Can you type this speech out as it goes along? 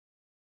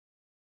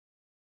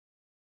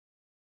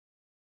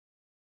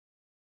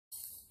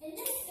In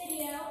this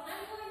video,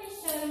 I'm going to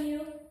show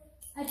you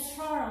a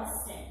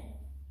Charleston.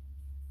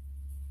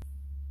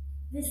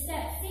 The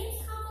step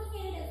seems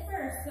complicated at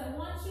first, but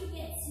once you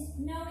get to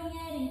knowing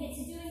it and get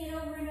to doing it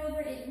over and over,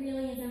 it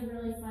really is a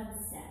really fun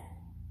step.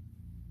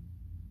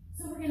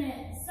 So we're going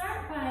to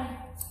start by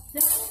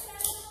double step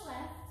on the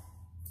left,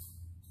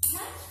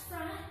 touch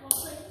front while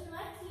clicking your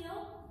left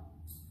heel,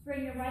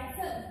 bring your right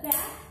foot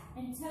back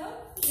and toe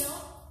heel,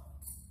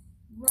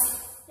 right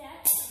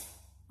step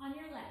on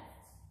your left.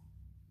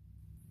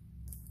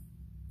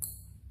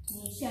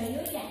 Let me show you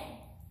again.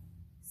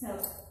 So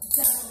double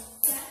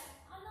step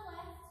on the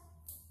left,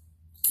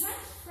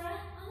 touch front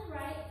on the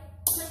right,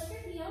 click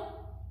your heel,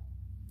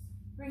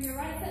 bring your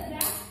right foot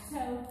back,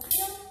 toe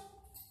heel,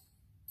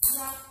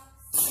 rock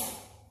step.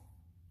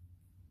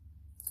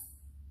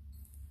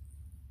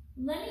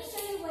 Let me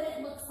show you what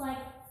it looks like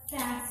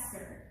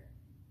faster.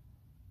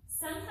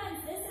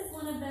 Sometimes this is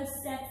one of those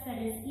steps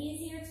that is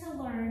easier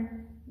to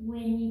learn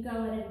when you go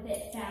at a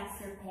bit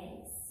faster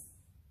pace.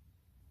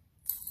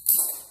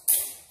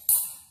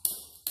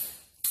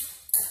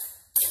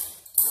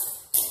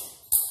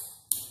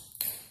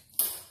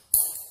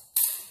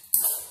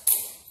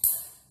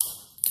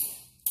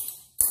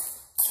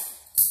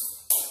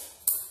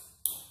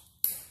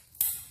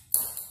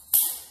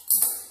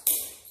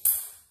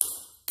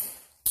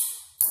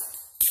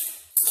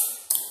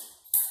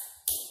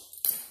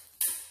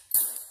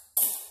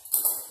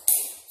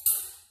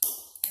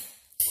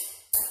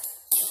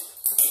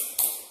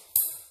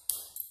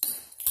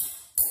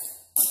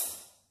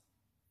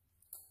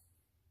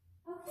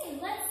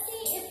 Let's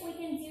see if we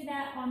can do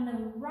that on the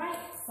right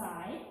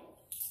side.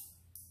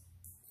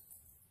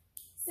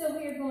 So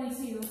we are going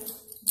to double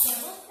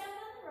step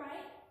on the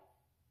right,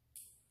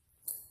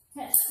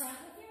 touch front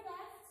with your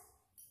left,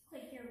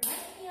 click your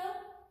right heel,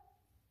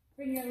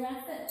 bring your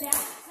left foot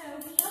back, toe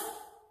heel,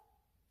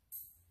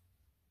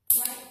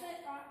 right foot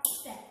rock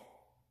step.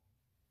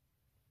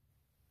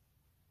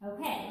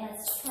 Okay,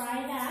 let's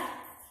try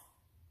that.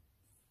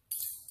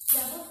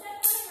 Double step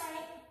on the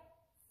right,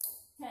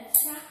 touch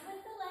front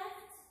with the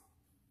left,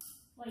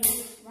 while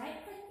you right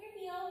foot